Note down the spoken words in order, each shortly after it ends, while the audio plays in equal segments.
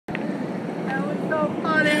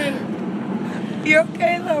You're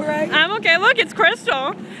okay though, right? I'm okay. Look, it's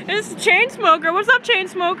Crystal. It's Chainsmoker. What's up,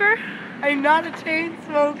 Chainsmoker? I'm not a chain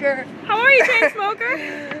smoker. How are you,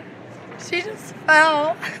 Chainsmoker? She just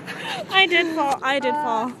fell. I did fall. I did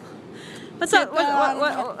fall. What's up?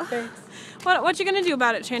 What you gonna do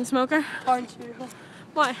about it, Chainsmoker? Punch you.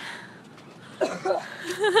 Why?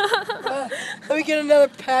 Let me get another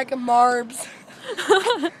pack of Marbs.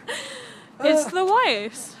 It's the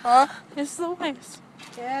Weis. Huh? It's the Weis.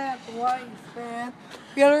 Yeah, the Weis, man.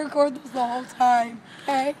 We gotta record this the whole time,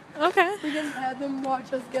 okay? Okay. We can have them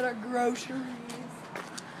watch us get our groceries.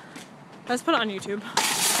 Let's put it on YouTube.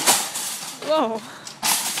 Whoa.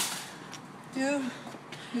 Dude,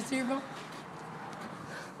 you see your phone?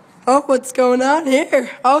 Oh, what's going on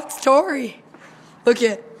here? Oh, it's Tori. Look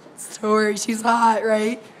at it's Tori. She's hot,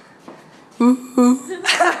 right? Ooh.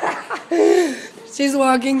 She's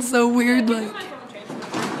walking so weird, like.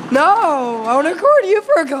 No, I want to record you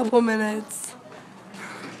for a couple minutes.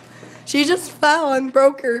 She just fell and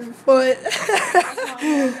broke her foot.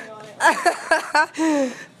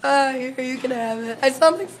 Here, you can have it. I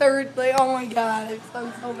sound like third, like, oh my god, it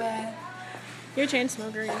sounds so bad. You're a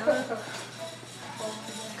Chainsmoker, you know.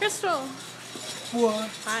 Crystal. What?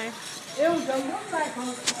 Hi. Ew, don't come back home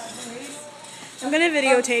to my face. I'm gonna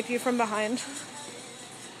videotape you from behind.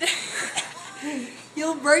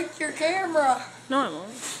 You'll break your camera. No, I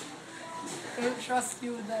won't. I don't trust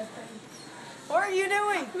you with that thing. What are you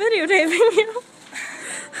doing? Videotaping you.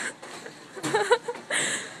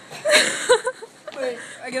 Wait,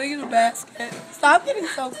 I gotta get a basket. Stop getting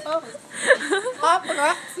so close.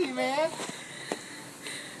 Paparazzi, man.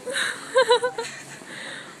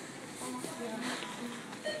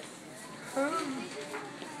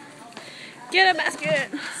 Get a basket.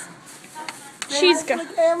 She's got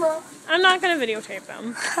the camera. I'm not gonna videotape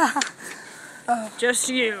them. Just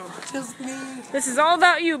you. Just me. This is all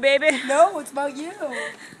about you, baby. No, it's about you.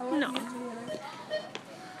 No.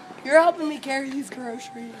 You're helping me carry these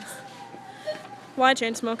groceries. Why,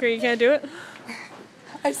 Chainsmoker? You can't do it?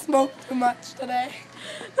 I smoked too much today.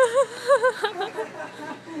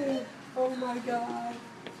 Oh my god.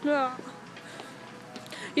 No.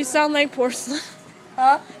 You sound like porcelain.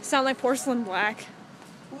 Huh? You sound like Porcelain Black.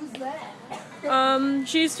 Who's that?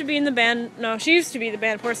 She used to be in the band. No, she used to be the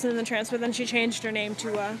band Porcelain in the Trance, but then she changed her name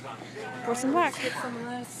to Porcelain Black. Get some of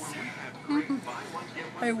this.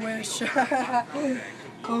 I wish.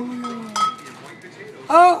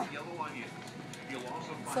 Oh!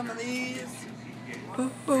 Some of these.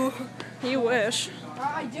 Ooh. You wish.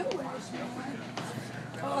 I do wish, man.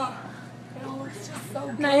 Oh, it's just so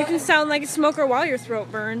good. Now you can sound like a smoker while your throat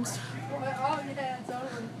burns. Oh yeah,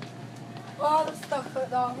 totally. Oh, the stuff.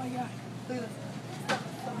 Oh my god. Look at this.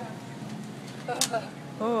 Stuff is so good.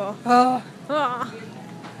 Oh. Oh.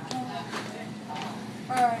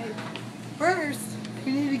 Alright. First,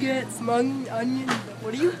 we need to get some onion.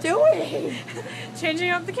 What are you doing?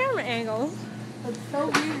 Changing up the camera angle. That's so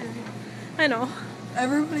weird. I know.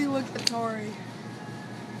 Everybody look at Tori.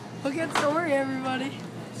 Look at Tori, everybody.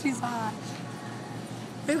 She's hot.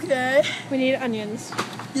 Okay. We need onions.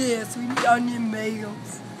 Yes, we need onion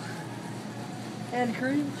bagels. And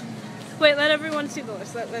cream cheese. Wait, let everyone see the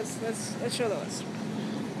list. Let's show the list.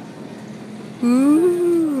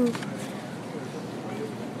 Ooh.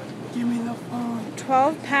 Give me the phone.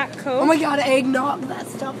 12-pack Coke. Oh my god, eggnog. That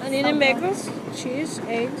stuff is Onion so and good. bagels, cheese,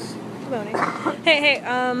 eggs, bologna. Hey,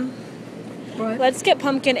 What? let's get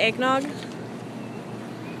pumpkin eggnog.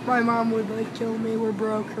 My mom would like kill me. We're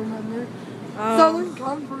broke, remember? Oh. Southern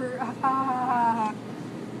Comfort.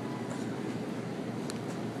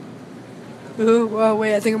 Ooh, whoa,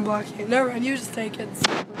 wait, I think I'm blocking it. Never mind, you just take it.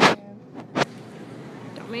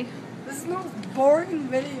 Dummy. This is the most boring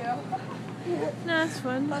video. Nah, it's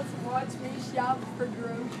fun. Let's watch me shop for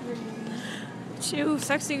groceries. Chew,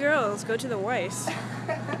 sexy girls, go to the Weis.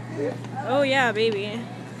 Oh yeah, baby.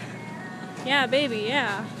 Yeah, baby,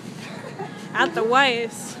 yeah. At the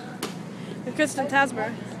Weis. The Kristen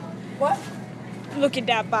Tasber. What? Look at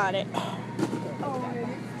that body. Oh,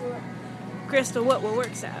 wait. Crystal, what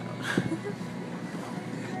works out?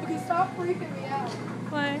 Okay, stop freaking me out.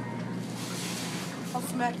 Why? I'll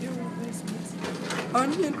smack you in the face with this.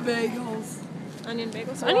 Onion bagels. Onion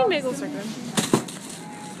bagels? Onion bagels are good.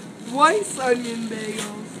 Weis onion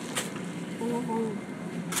bagels. Ooh.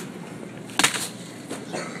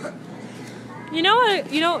 You know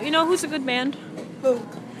what? You know who's a good band? Who?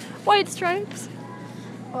 White Stripes.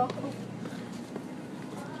 Oh.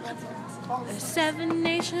 That's all. The Seven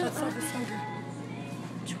Nations. That stuff is so good.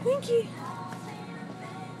 Twinkie.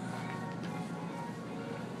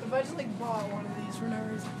 If I just like bought one of these for no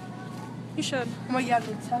reason. You should. Oh my god,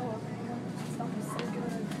 Nutella, man. That stuff is so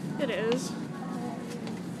good. It is. Oh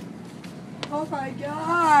Oh my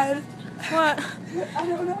god. What? I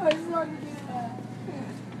don't know. I just wanted to do that.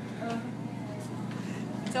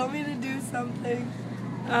 Tell me to do something.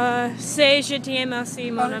 Say je t'aime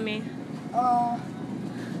aussi, mon ami. Oh,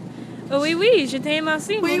 Oui, oui, je t'aime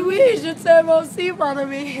aussi, mon oui, ami. oui, je t'aime aussi, mon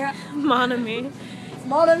ami. Mon ami.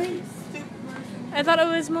 Mon ami? Stupid version. I thought it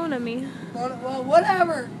was mon ami. Well,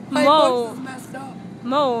 whatever. My Mo. voice is messed up.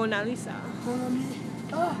 Mona Lisa. Mon ami.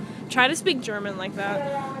 Oh. Try to speak German like that.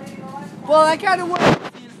 Well, that kind of works,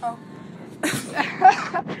 you know.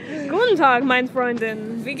 Guten Tag, mein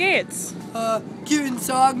Freundin. Wie geht's? Guten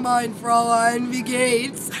Tag, mein Fräulein. Wie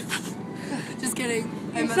geht's? Just kidding.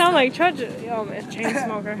 You sound like chain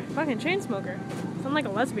smoker. Fucking chain smoker. Sound like a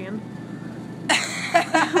lesbian.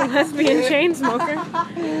 A lesbian chain smoker.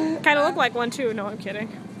 Kind of look like one too. No, I'm kidding.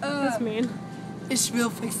 That's mean. Ich will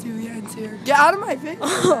fix du wie ein Tier. Get out of my face.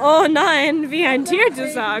 Oh nein, wie ein Tier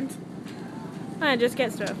du sagst. Just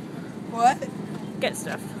get stuff. What? Get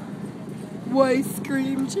stuff. Weis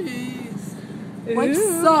cream cheese. Weis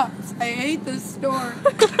sucks. I hate this store.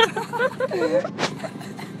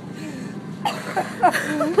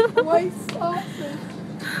 Weis sausage.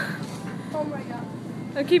 Oh my god.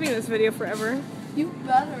 I'm keeping this video forever. You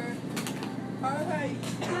better. Alright.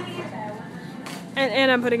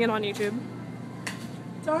 And I'm putting it on YouTube.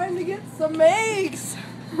 Time to get some eggs.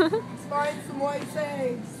 Let's find some Weis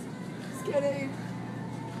eggs. Just kidding.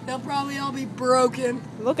 They'll probably all be broken.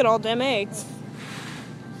 Look at all them eggs.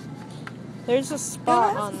 There's a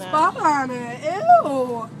spot on that. Spot on it.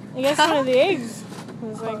 Ew. I guess one of the eggs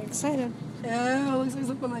was like excited. Yeah, it looks like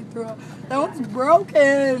something I threw up. That one's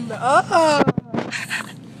broken. Oh.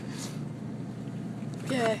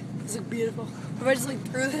 Okay, this is beautiful. If I just like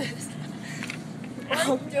threw this. What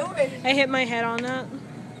are you doing? I hit my head on that.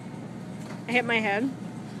 I hit my head.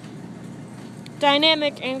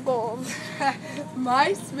 Dynamic angle.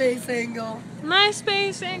 My space angle. My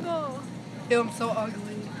space angle. Ew, I'm so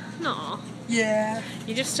ugly. No. Yeah.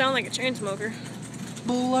 You just sound like a chain smoker.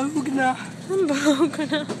 Bologna.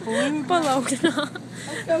 Bologna. Bologna.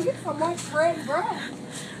 Let's go get some white bread and bread.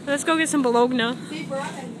 Let's go get some bologna. See,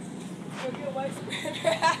 Brian. Go get white bread.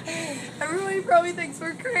 Everybody probably thinks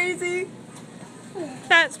we're crazy.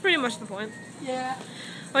 That's pretty much the point. Yeah.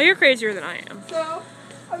 Well, you're crazier than I am. So,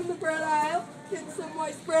 I'm in the bread aisle, getting some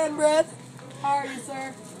white bran bread. How are you,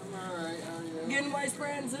 sir? I'm alright, how are you? Getting white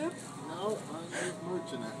bran soup? No, I'm just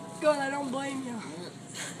mooching it. Good, I don't blame you.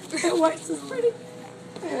 White's is pretty.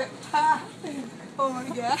 Oh my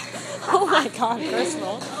god. Oh my god,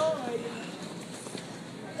 personal. Oh my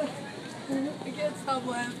god. I can't stop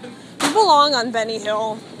laughing. You belong on Benny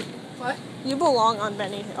Hill. What? You belong on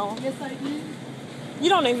Benny Hill. Yes, I do. You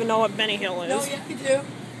don't even know what Benny Hill is. No, yeah, I do.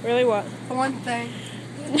 Really, what? For one thing.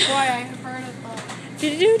 That's why I have heard of the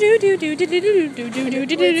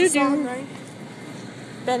song, right?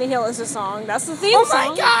 Benny Hill is a song. That's the theme Oh song.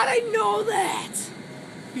 my god, I know that!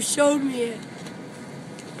 You showed me it.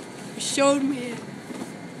 You showed me it.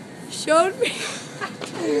 You showed me.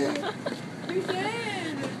 You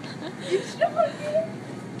did. You showed me it.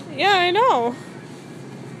 Yeah, I know.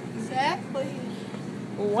 Exactly.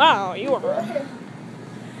 Wow, you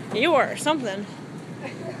are something.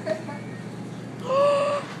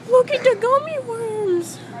 Look at the gummy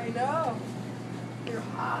worms. I know. You're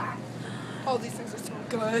hot. Oh, these things are so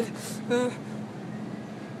good.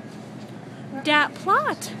 Dat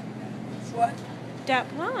plot. What? Dat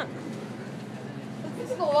plot. Look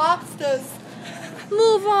at the lobsters.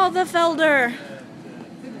 Move all the felder.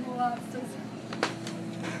 Look at the lobsters.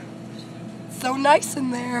 So nice in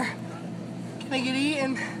there. Can I get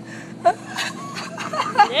eaten?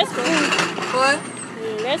 Let's go. What?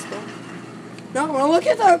 Let's go. No, I want to look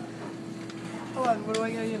at them. Hold on, what do I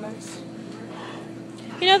gotta get next?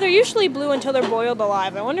 You know, they're usually blue until they're boiled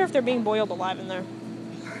alive. I wonder if they're being boiled alive in there.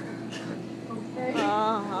 Okay.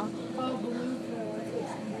 Uh-huh. Oh, beluga.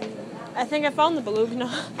 I think I found the beluga.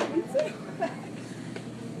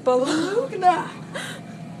 Beluga.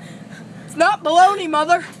 It's not bologna,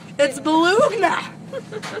 mother. It's beluga.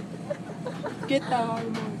 Get that out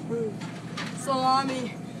of my food.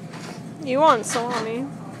 Salami. You want salami?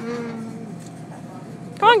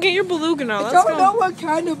 Come on, get your beluga now. I Let's don't go. know what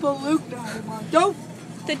kind of beluga I want. Don't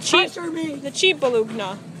The cheap, pressure me. the cheap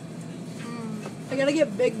beluga. I gotta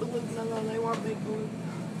get big beluga though. They want big beluga.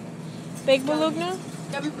 Big beluga?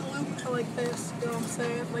 Gotta be beluga like this. You know what I'm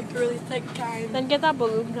saying? Like really thick kind. Then get that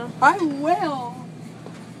beluga. I will.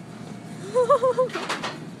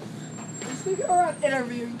 Just go around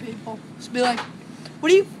interviewing people. Just be like, what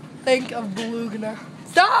do you think of beluga?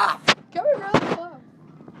 Stop! Come here really close.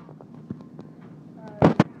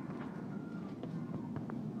 Alright.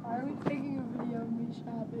 Why are we taking a video of me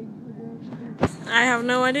shopping for groceries? I have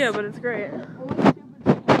no idea, but it's great.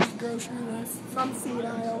 Grocery list. I'm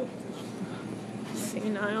senile.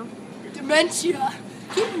 Senile. Dementia.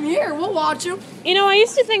 Keep him here. We'll watch him. You know, I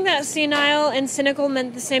used to think that senile and cynical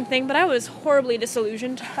meant the same thing, but I was horribly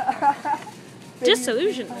disillusioned.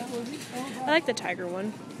 Disillusioned. I like the tiger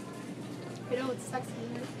one. You know, it's sexy.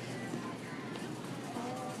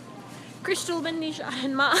 Crystal bin die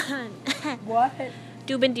Schadenmann. What?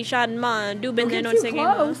 Du bin die Schadenmann. Du bin der Don't get too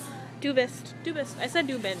 90er. close. Du bist. Du bist. I said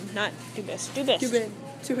du bin, not du bist. Du bist. Du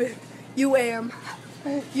bin. You am.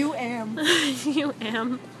 You am. You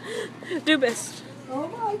am. Du bist. Oh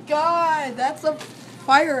my god, that's a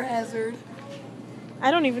fire hazard.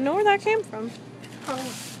 I don't even know where that came from.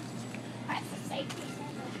 Oh. That's a safety.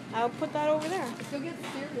 I'll put that over there. Let's go get the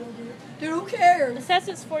cereal, dude. Dude, who cares? It says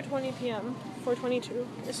it's 4:20 p.m. 4:22.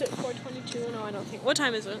 Is it 4:22? No, I don't think. What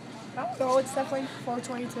time is it? I don't know, it's definitely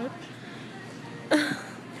 4:22.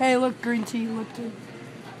 Hey, look, green tea, look, dude.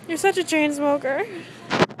 You're such a chain smoker.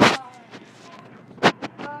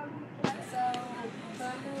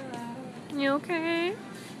 You okay?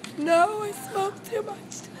 No, I smoked too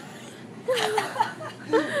much today.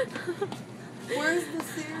 Where's the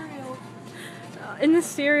cereal? In the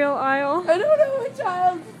cereal aisle. I don't know which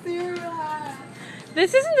aisle's the cereal aisle.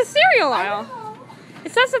 This isn't the cereal aisle.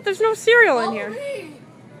 It says that there's no cereal in here. Me.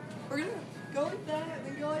 We're gonna go like that and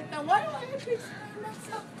then go like that. Why do I have to explain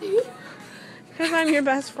myself to you? Because I'm your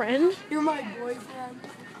best friend. You're my boyfriend.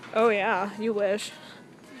 Oh yeah, you wish.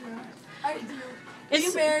 Yeah, I do. Will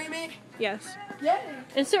you marry me? Yes. Yay.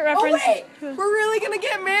 Insert Oh reference. wait, we're really gonna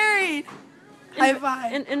get married. High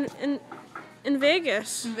five. In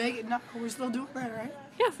Vegas. In Vegas? No, we're still doing that, right?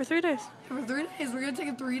 Yeah, for 3 days. For 3 days, we're gonna take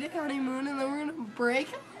a 3-day honeymoon and then we're gonna break.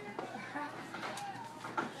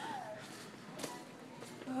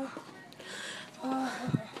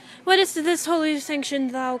 What is this holy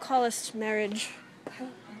sanction thou callest marriage? A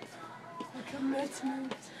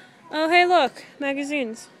commitment. Oh hey look,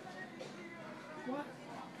 magazines. What?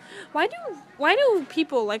 Why do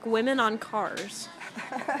people like women on cars?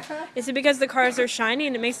 Is it because the cars are shiny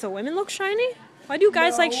and it makes the women look shiny? Why do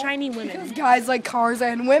guys like shiny Because women? guys like cars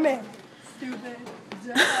and women. Stupid.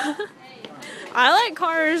 I like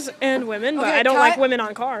cars and women, but Okay, I don't like women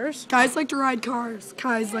on cars. Guys like to ride cars.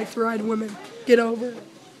 Guys like to ride women. Get over it.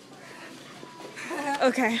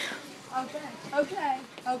 Okay. Okay.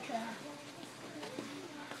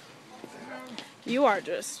 You are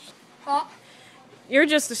just. Huh? You're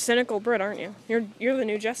just a cynical Brit, aren't you? You're the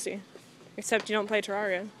new Jesse. Except you don't play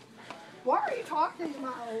Terraria. What are you talking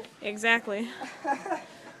about? Exactly.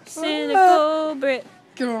 Cynical Brit.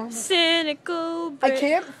 Get on. Cynical Brit. I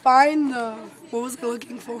can't find the. What was I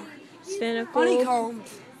looking for? Cynical.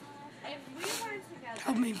 Honeycombs.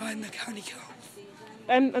 Help me find the honeycombs.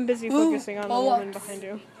 I'm busy focusing on the woman behind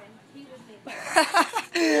you.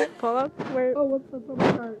 Pull up? Where? Oh, what's the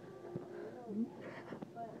cart?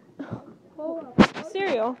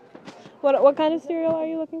 Cereal. What kind of cereal are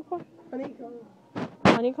you looking for? Honeycombs.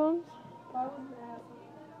 Honeycombs? I wasn't asking.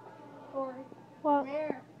 Sorry. What?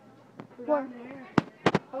 Where? What? There.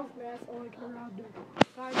 I was an asshole. I could robbed her.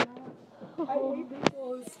 I'm not. I hate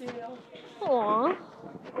people who steal. Aww.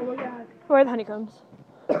 Oh my god. Where are the honeycombs?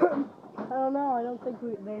 I don't know. I don't think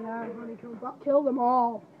they have honeycombs. I'll kill them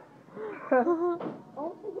all.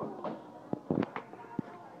 Oh my god.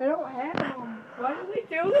 I don't have them. Why did they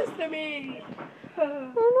do this to me?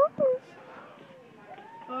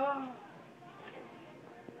 Oh.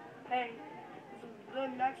 Hey, this is the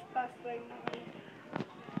next best thing.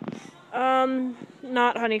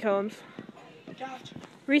 Not honeycombs. Gotcha.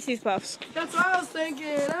 Reese's Puffs. That's what I was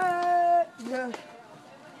thinking. Yeah.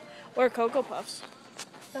 Or Cocoa Puffs.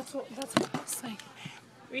 That's what I was thinking.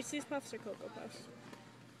 Reese's Puffs or Cocoa Puffs?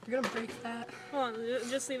 You're gonna break that. Hold on,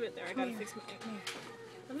 just leave it there. I gotta fix my...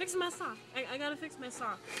 I'm fixing my sock. I gotta fix my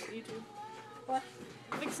sock. YouTube. What?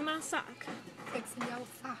 Fixing my sock. Fixing your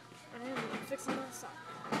sock. I am fixing my sock.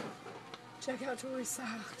 Check out Tori's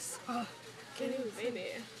socks. Get it,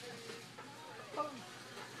 baby. Oh.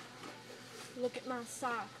 Look at my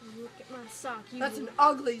sock. Look at my sock. That's an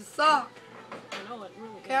ugly sock. I know it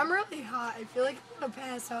really Okay, I'm really hot. I feel like I'm gonna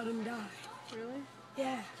pass out and die. Really?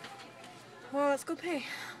 Yeah. Well, let's go pay.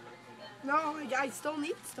 No, I still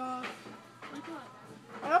need stuff. Like what?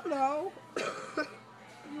 I don't know.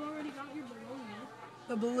 You already got your bologna.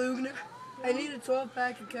 The balloon. I need a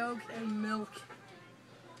 12-pack of Coke and milk.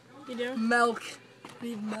 You do? Milk. I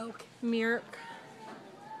need milk. Mirk.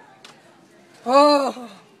 Oh.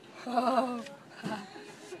 God,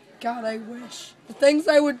 I wish. The things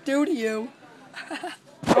I would do to you.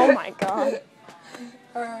 Oh my god.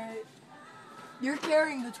 Alright. You're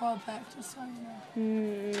carrying the 12-pack, just so you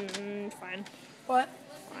know. Fine. What?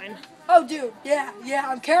 Fine. Oh, dude, yeah,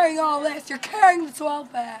 I'm carrying all this. You're carrying the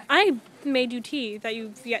 12 pack. I made you tea that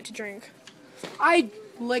you've yet to drink. I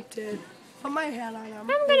licked it. Put my hat on.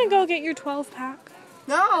 I'm gonna go get your 12 pack.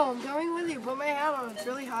 No, I'm going with you. Put my hat on. It's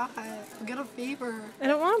really hot. I'll get a fever. I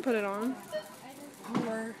don't want to put it on.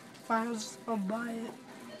 Or I'll buy it.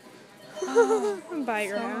 Buy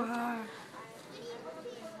your So hat. hot.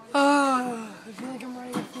 Oh, I feel like I'm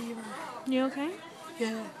running a fever. You okay?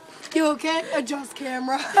 Yeah. You okay? Adjust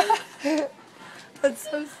camera. That's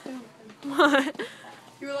so stupid. What?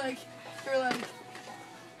 You were like,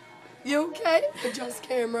 you okay? Adjust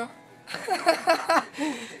camera.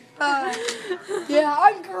 Yeah,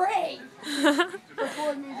 I'm great.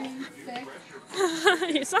 Before me being sick.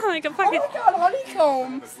 You sound like a Oh fucking. my god,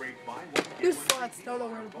 honeycombs. You sluts don't know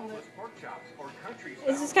where to put it.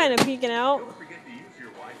 It's just kind of peeking out.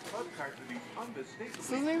 This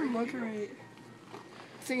doesn't even look right.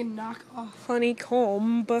 It's like a knockoff.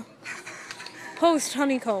 Honeycomb. Post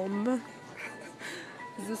honeycomb.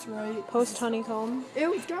 Is this right? Post honeycomb.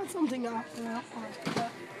 It's got something off there.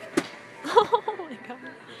 Oh my god.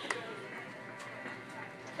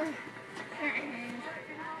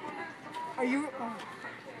 Are you?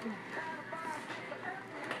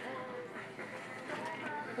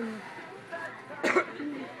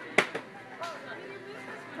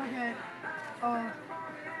 Okay.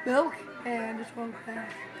 Milk and a 12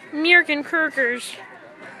 pack. Mirk and Kirkers.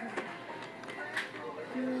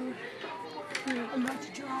 I'm about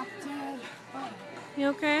to drop dead. You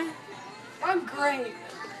okay? I'm great.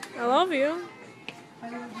 I love you. I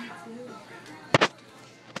love you too.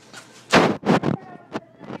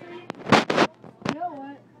 You know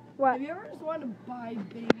what? What? Have you ever just wanted to buy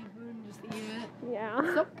baby food and just eat it? Yeah.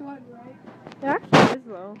 It's so good, right? It actually is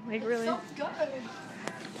though. Like really. So good.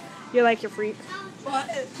 You're like your freak. What?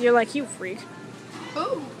 You're like you freak.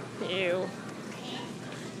 Ooh. Ew.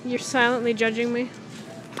 You're silently judging me.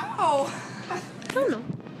 Ow. I don't know.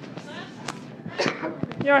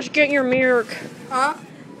 Josh, get your milk. Huh?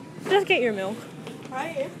 Just get your milk. I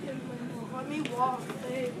am in my milk. Let me walk,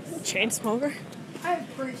 thanks. Chain smoker. I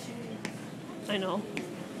appreciate it. I know.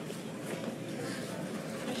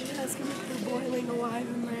 I should ask him if they're boiling alive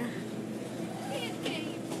in there.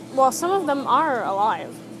 Well, some of them are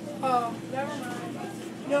alive. Oh, never mind.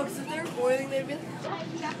 No, because if they were boiling, they'd be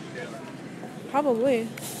like, Probably.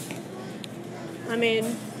 I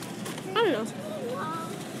mean, I don't know.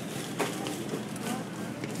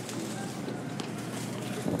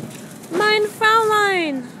 Mein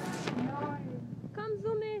Fraulein! Komm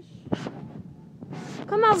zu mich!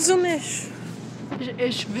 Komm auf zu mich!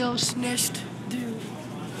 Ich will nicht do.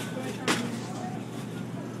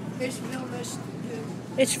 Ich will nicht do.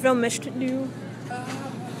 Ich will mich do.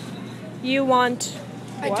 You want.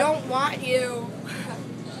 I What? don't want you.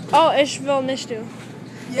 Oh, ich will nicht do.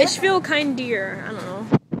 Yeah. Ich will kein Deer. I don't know.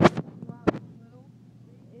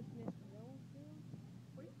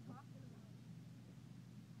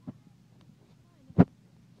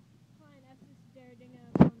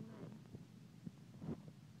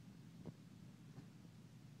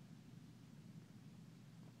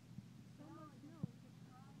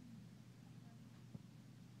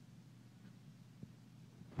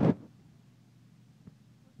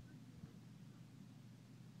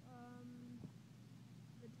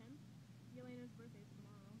 The 10th? Yelena's birthday's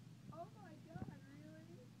tomorrow. Oh my god,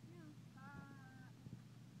 really? Yeah.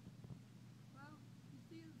 Well, you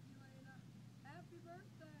see this, Elena. Happy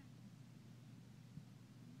birthday.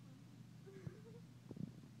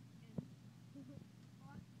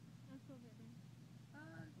 What? I'm still vaping.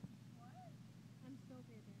 What? I'm still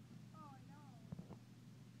vaping. Oh, I know.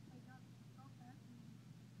 I got so happy.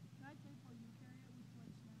 Can I take what you carry it? We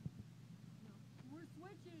switch now. No. We're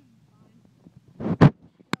switching. Fine.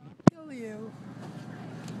 I'll kill you.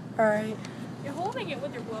 Alright. You're holding it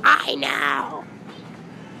with your glove. I know.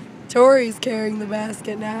 Tori's carrying the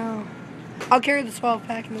basket now. I'll carry the 12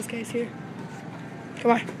 pack in this case here.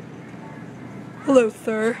 Come on. Hello,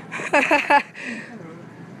 sir.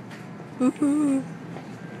 Ooh.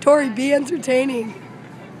 Tori, be entertaining.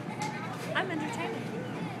 I'm entertaining.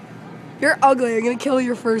 You're ugly. I'm gonna kill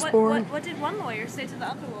your firstborn. What did one lawyer say to the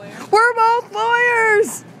other lawyer? We're both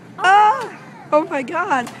lawyers. Oh my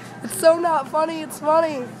god. It's so not funny. It's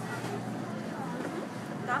funny.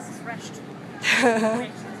 Das ist recht.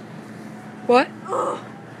 What?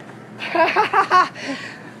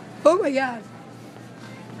 Oh my god.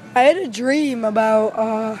 I had a dream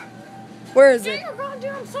about, where is it? Get your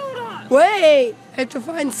goddamn soda! Wait! I have to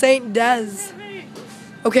find St. Des.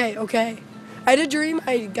 Okay. I had a dream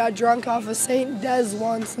I got drunk off of St. Des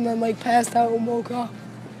once and then, like, passed out and woke up.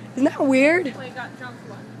 Isn't that weird? Wait, got drunk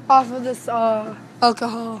what? off of this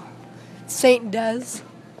alcohol. St. Des.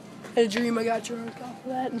 I had a dream I got drunk off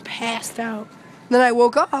of that and passed out. Then I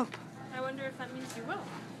woke up. I wonder if that means you will.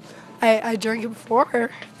 I drank it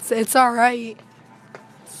before. It's all right.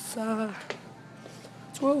 It's 12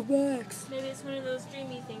 bucks. Maybe it's one of those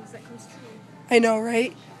dreamy things that comes true. I know,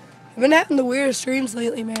 right? I've been having the weirdest dreams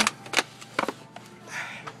lately, man.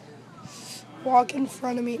 Walk in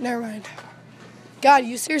front of me. Never mind. God,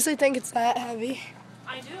 you seriously think it's that heavy?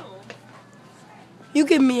 I do. You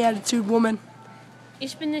give me attitude, woman.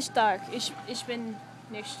 Ich bin nicht stark. Ich bin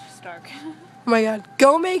nicht stark. Oh my God.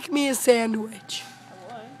 Go make me a sandwich.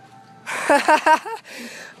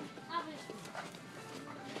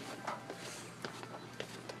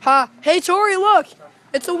 Ha! Hey, Tori, look!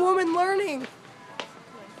 It's a woman learning.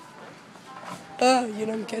 Oh, you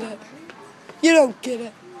don't get it. You don't get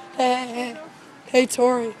it. Hey,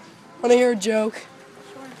 Tori. Want to hear a joke?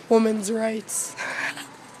 Sure. Women's rights.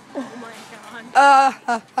 Oh my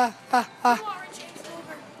God.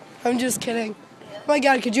 I'm just kidding. Oh my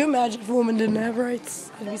God, could you imagine if a woman didn't have rights?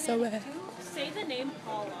 It'd be so bad. Say the name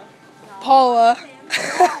Paula. Paula.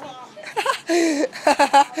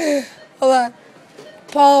 Hold on.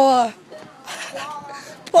 Paula.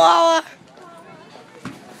 Paula.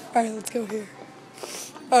 Alright, let's go here.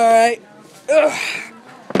 Alright.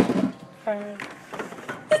 Alright.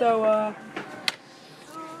 So,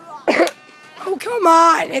 oh, come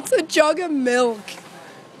on. It's a jug of milk.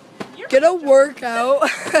 Get a workout.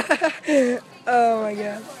 Oh my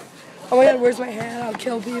God. Oh my God, where's my hat? I'll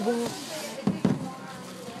kill people.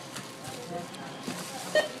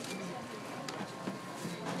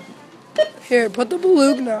 Here, put the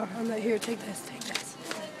Bologna on that. Here, take this, take this.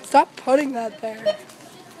 Stop putting that there.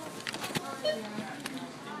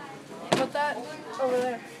 Put that over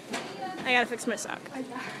there. I gotta fix my sock.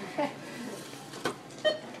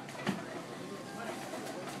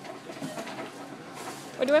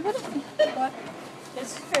 Where do I put it? What?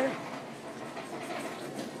 It's Here.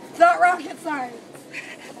 It's not rocket science.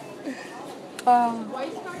 Oh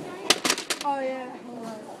yeah. Hold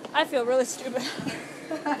on. I feel really stupid.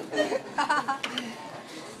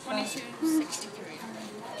 2263.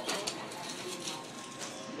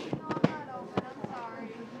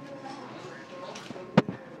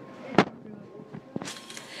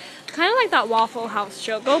 Kind of like that Waffle House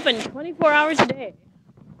joke. Open 24 hours a day.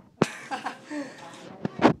 I'm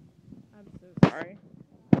so sorry.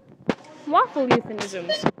 Waffle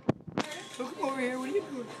euphemisms. Come over here. What are you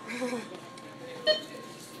doing?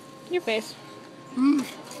 Your face.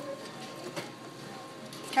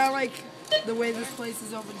 Kind of like the way this place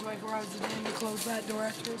is open 24 hours a day and you close that door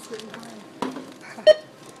after a certain time.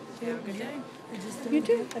 You have a good day. You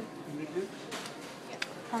too.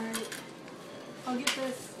 Alright. I'll get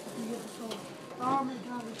this. You get this whole. Oh my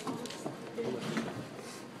God, it's all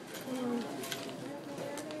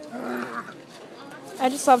I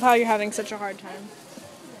just love how you're having such a hard time.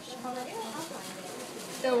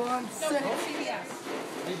 Still on set. No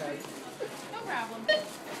problem.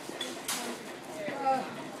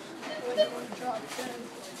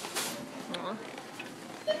 Aw.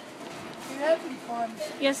 You're having fun.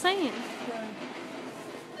 Yes, I am. Good.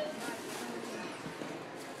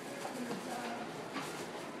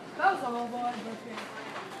 That was all boy.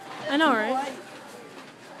 I know, right?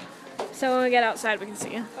 So when we get outside, we can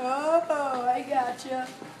see you. Oh, I gotcha.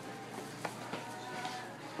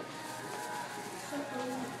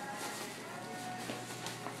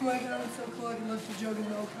 Oh my God, it's so cool. I can lift a jug of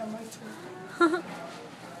milk on my toe.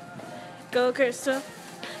 Go, Crystal.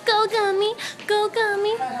 Go, Gummy. Go,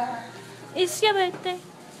 Gummy. It's your birthday.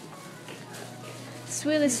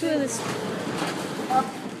 Swilly, Swilly, Swilly.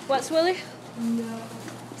 What, Swilly? No.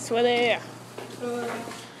 Swilly.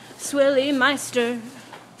 Swilly Meister.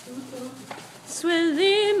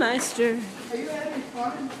 Swilly Meister. Are you having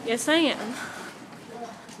fun? Yes, I am.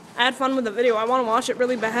 I had fun with the video. I want to watch it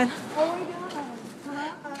really bad. Oh my God.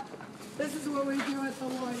 This is what we do at the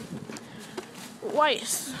light.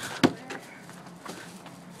 Weis.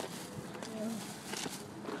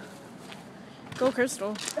 Go,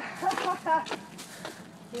 Crystal.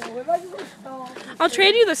 Yeah, what if I just fell off? I'll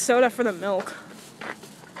trade you the soda for the milk.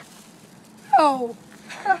 Oh.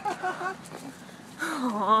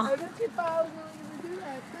 Aww. I bet you thought I was really going to do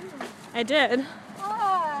that too. I did.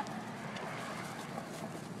 Ah.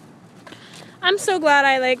 I'm so glad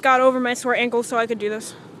I got over my sore ankle so I could do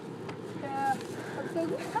this. Yeah. I'm so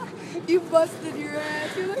glad. You busted your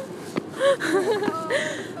ass. You're like, oh,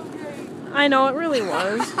 that's so great. I know, it really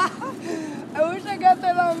was. I wish I got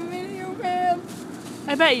that on video, man.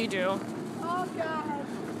 I bet you do. Oh, God.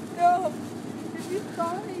 No. If you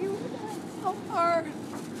saw it, you would have so hard.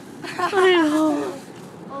 I know.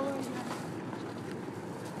 Oh,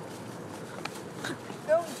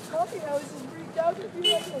 I was just freaked out to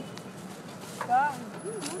be like, God.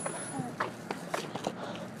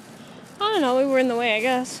 I don't know, we were in the way, I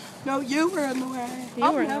guess. No, you were in the way.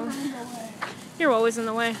 You were never in the way. You're always in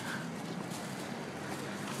the way.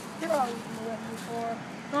 You're always in the way before.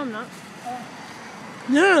 No, I'm not.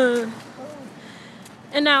 Oh.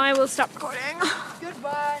 And now I will stop recording.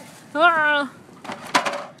 Goodbye. Ah.